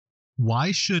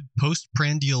Why should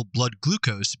postprandial blood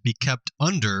glucose be kept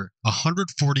under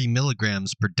 140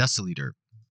 milligrams per deciliter?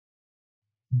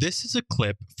 This is a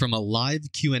clip from a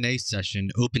live Q&A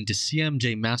session open to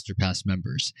CMJ MasterPass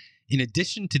members. In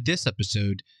addition to this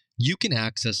episode, you can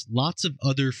access lots of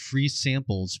other free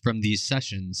samples from these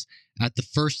sessions at the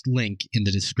first link in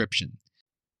the description.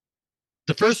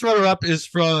 The first runner-up is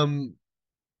from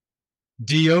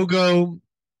Diogo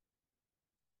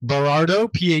Berardo,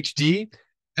 PhD.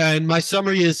 And my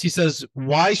summary is, he says,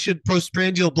 why should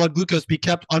postprandial blood glucose be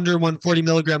kept under 140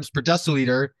 milligrams per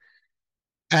deciliter?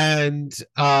 And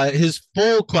his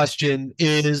full question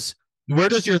is, where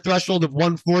does your threshold of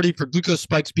 140 for glucose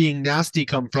spikes being nasty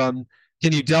come from?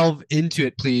 Can you delve into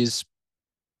it, please?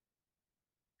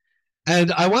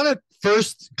 And I want to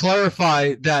first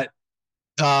clarify that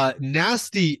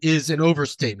nasty is an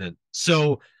overstatement.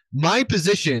 So my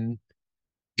position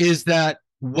is that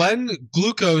when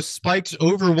glucose spikes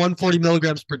over 140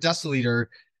 milligrams per deciliter,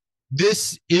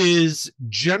 this is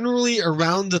generally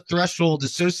around the threshold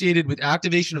associated with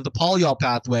activation of the polyol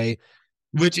pathway,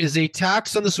 which is a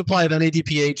tax on the supply of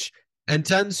NADPH and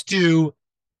tends to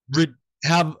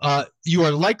have, you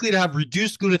are likely to have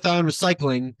reduced glutathione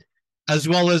recycling, as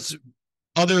well as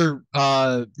other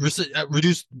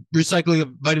reduced recycling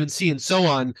of vitamin C and so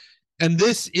on. And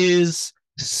this is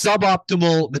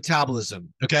suboptimal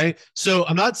metabolism, okay? So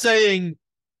I'm not saying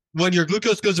when your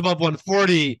glucose goes above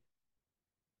 140,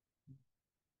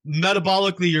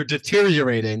 metabolically you're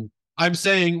deteriorating. I'm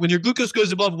saying when your glucose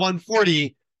goes above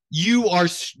 140, you are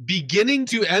beginning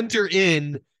to enter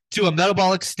in to a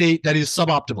metabolic state that is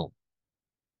suboptimal.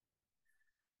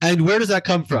 And where does that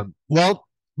come from? Well,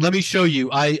 let me show you.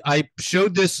 I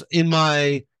showed this in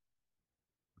my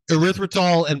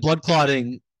erythritol and blood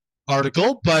clotting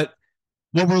article, but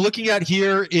what we're looking at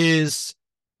here is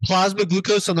plasma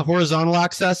glucose on the horizontal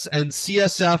axis and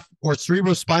CSF or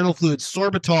cerebrospinal fluid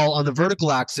sorbitol on the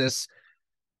vertical axis.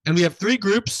 And we have three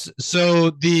groups.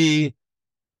 So the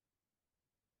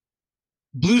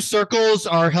blue circles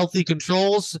are healthy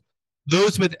controls.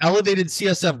 Those with elevated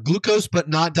CSF glucose but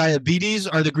not diabetes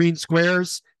are the green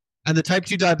squares. And the type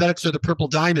 2 diabetics are the purple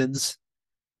diamonds.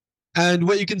 And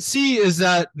what you can see is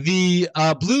that the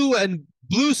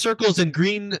blue circles and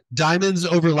green diamonds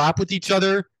overlap with each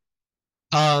other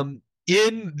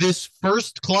in this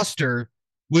first cluster,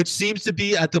 which seems to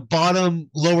be at the bottom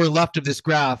lower left of this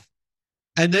graph.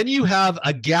 And then you have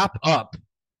a gap up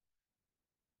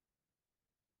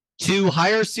to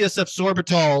higher CSF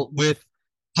sorbitol with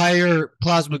higher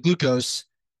plasma glucose.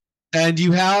 And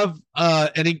you have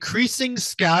an increasing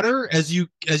scatter as you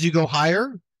go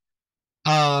higher,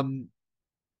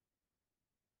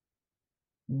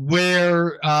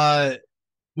 where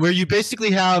you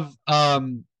basically have,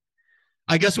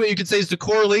 I guess what you could say is the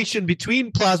correlation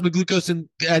between plasma glucose and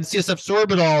CSF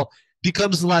sorbitol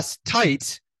becomes less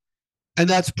tight, and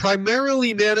that's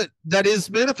primarily that is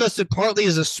manifested partly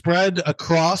as a spread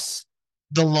across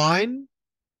the line.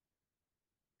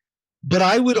 But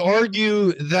I would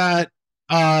argue that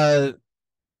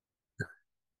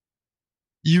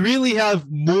you really have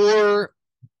more,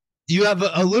 you have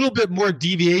a little bit more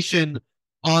deviation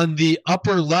on the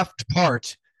upper left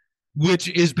part, which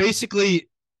is basically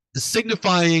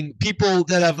signifying people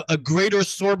that have a greater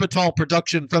sorbitol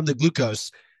production from the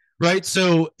glucose, right?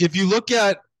 So if you look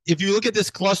at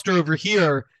this cluster over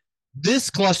here,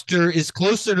 this cluster is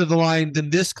closer to the line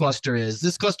than this cluster is.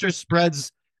 This cluster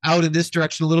spreads out in this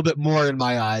direction a little bit more in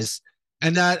my eyes.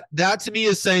 And that to me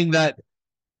is saying that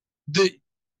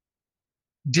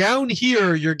down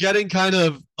here, you're getting kind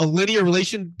of a linear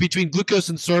relation between glucose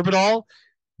and sorbitol,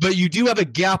 but you do have a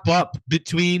gap up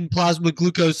between plasma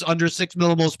glucose under 6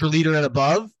 millimoles per liter and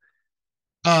above.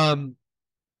 But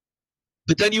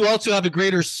then you also have a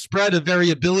greater spread of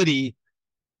variability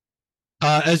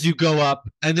as you go up,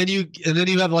 and then you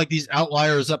have like these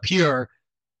outliers up here.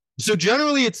 So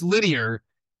generally it's linear,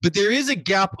 but there is a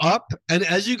gap up, and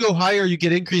as you go higher, you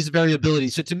get increased variability.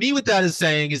 So to me, what that is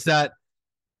saying is that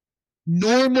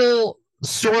normal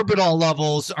sorbitol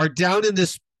levels are down in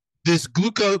this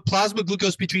plasma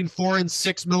glucose between 4 and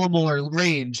 6 millimolar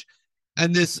range,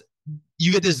 and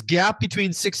you get this gap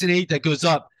between 6 and 8 that goes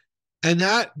up, and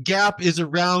that gap is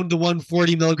around the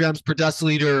 140 milligrams per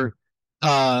deciliter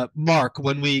mark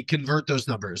when we convert those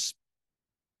numbers.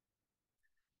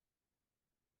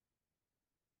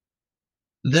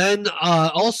 Then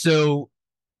also,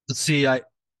 let's see,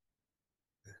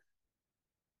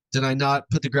 did I not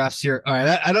put the graphs here? All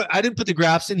right, I didn't put the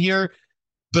graphs in here,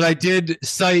 but I did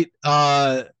cite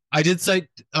a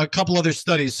couple other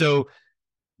studies. So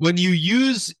when you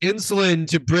use insulin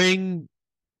to bring,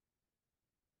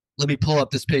 let me pull up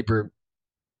this paper.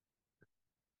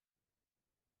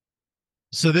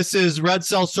 So this is red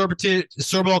cell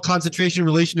sorbitol concentration in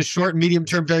relation to short and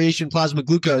medium-term variation in plasma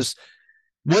glucose.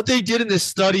 What they did in this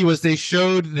study was they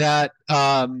showed that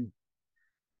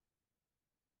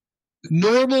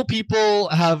normal people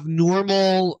have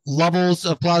normal levels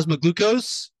of plasma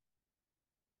glucose,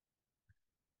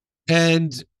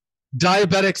 and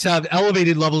diabetics have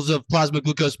elevated levels of plasma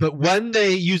glucose. But when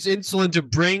they use insulin to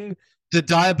bring the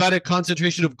diabetic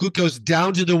concentration of glucose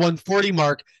down to the 140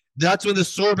 mark, that's when the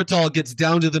sorbitol gets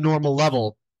down to the normal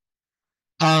level.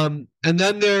 And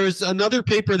then there's another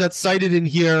paper that's cited in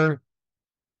here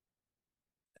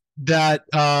that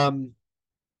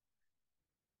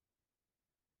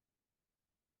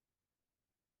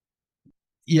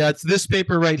it's this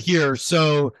paper right here.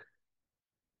 So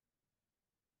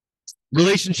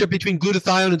relationship between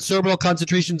glutathione and sorbitol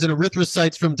concentrations in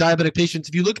erythrocytes from diabetic patients.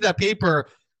 If you look at that paper,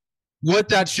 what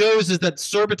that shows is that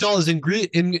sorbitol is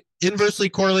inversely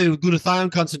correlated with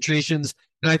glutathione concentrations,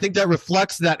 and I think that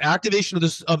reflects that activation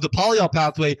of the polyol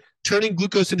pathway, turning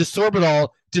glucose into sorbitol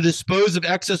to dispose of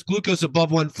excess glucose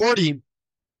above 140,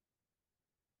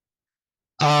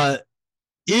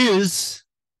 is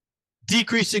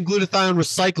decreasing glutathione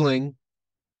recycling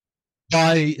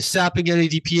by sapping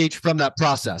NADPH from that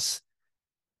process.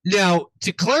 Now,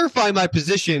 to clarify my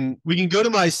position, we can go to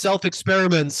my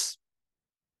self-experiments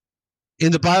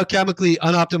in the biochemically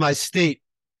unoptimized state.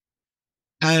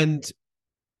 And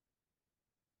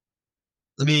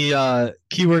let me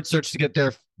keyword search to get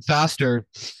there faster.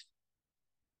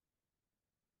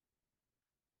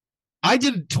 I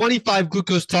did 25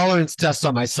 glucose tolerance tests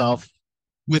on myself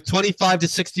with 25 to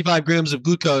 65 grams of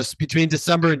glucose between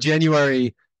December and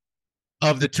January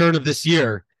of the turn of this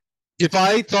year. If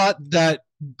I thought that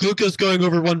glucose going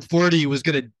over 140 was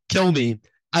going to kill me,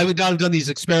 I would not have done these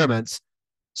experiments.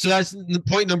 So that's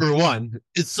point number one.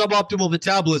 It's suboptimal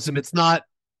metabolism. It's not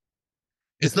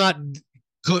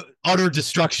utter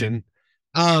destruction.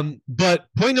 But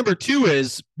point number two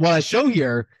is what I show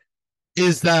here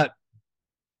is that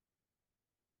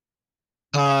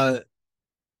I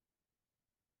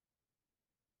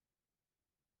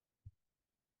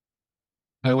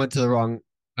went to the wrong.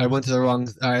 I'm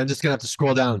just gonna have to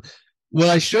scroll down. What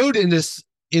I showed in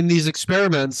these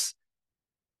experiments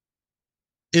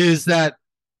is that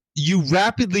you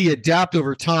rapidly adapt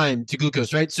over time to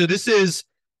glucose, right? So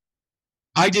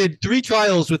I did 3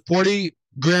 trials with 40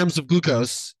 grams of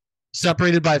glucose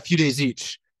separated by a few days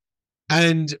each.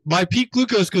 And my peak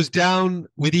glucose goes down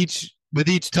with each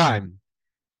time.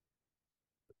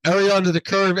 Area under the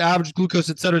curve, average glucose,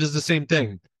 etc., does the same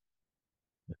thing.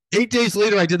 8 days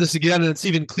later, I did this again, and it's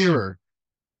even clearer.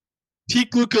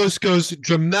 Peak glucose goes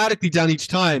dramatically down each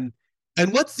time.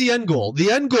 And what's the end goal?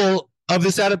 The end goal of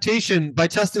this adaptation by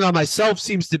testing on myself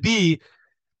seems to be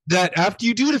that after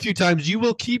you do it a few times, you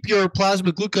will keep your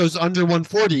plasma glucose under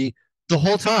 140 the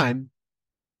whole time,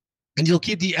 and you'll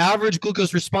keep the average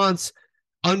glucose response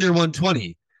under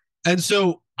 120. And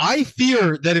so I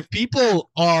fear that if people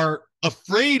are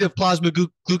afraid of plasma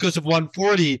glucose of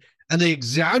 140 and they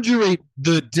exaggerate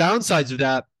the downsides of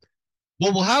that,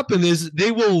 what will happen is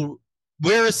they will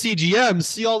wear a CGM,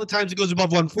 see all the times it goes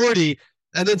above 140,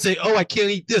 and then say, oh, I can't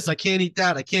eat this, I can't eat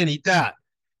that, I can't eat that.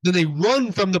 Then they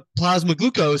run from the plasma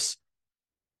glucose,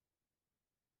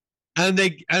 and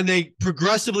they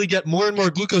progressively get more and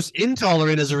more glucose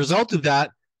intolerant as a result of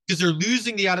that, because they're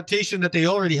losing the adaptation that they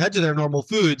already had to their normal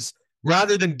foods,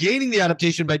 rather than gaining the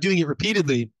adaptation by doing it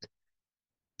repeatedly.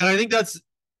 And I think that's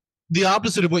the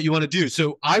opposite of what you want to do.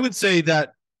 So I would say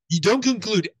that you don't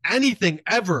conclude anything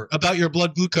ever about your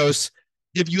blood glucose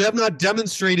if you have not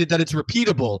demonstrated that it's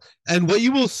repeatable. And what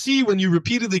you will see when you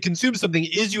repeatedly consume something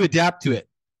is you adapt to it.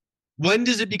 When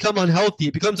does it become unhealthy?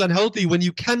 It becomes unhealthy when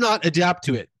you cannot adapt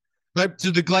to it, right?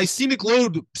 So the glycemic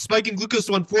load spiking glucose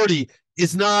to 140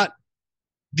 is not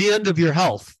the end of your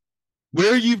health.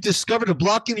 Where you've discovered a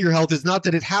block in your health is not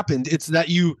that it happened. It's that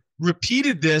you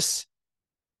repeated this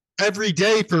every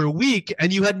day for a week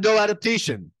and you had no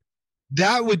adaptation.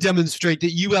 That would demonstrate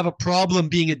that you have a problem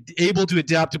being able to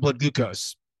adapt to blood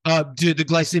glucose, to the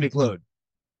glycemic load.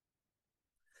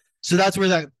 So that's where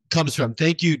that comes from.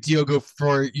 Thank you, Diogo,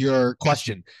 for your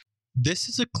question. This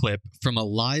is a clip from a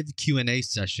live Q&A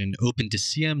session open to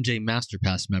CMJ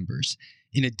MasterPass members.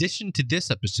 In addition to this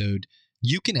episode,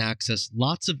 you can access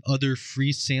lots of other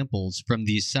free samples from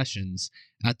these sessions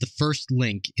at the first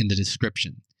link in the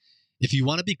description. If you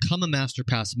want to become a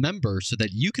MasterPass member so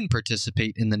that you can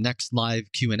participate in the next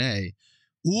live Q&A,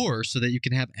 or so that you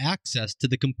can have access to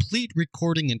the complete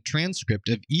recording and transcript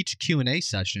of each Q&A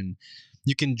session,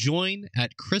 you can join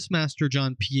at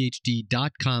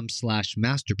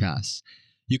chrismasterjohnphd.com/masterpass.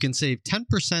 You can save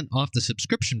 10% off the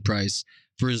subscription price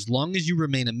for as long as you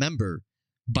remain a member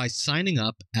by signing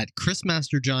up at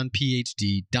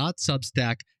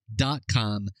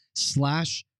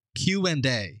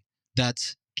chrismasterjohnphd.substack.com/Q&A.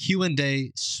 That's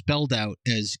Q&A spelled out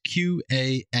as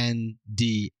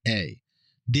Qanda.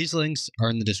 These links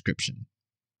are in the description.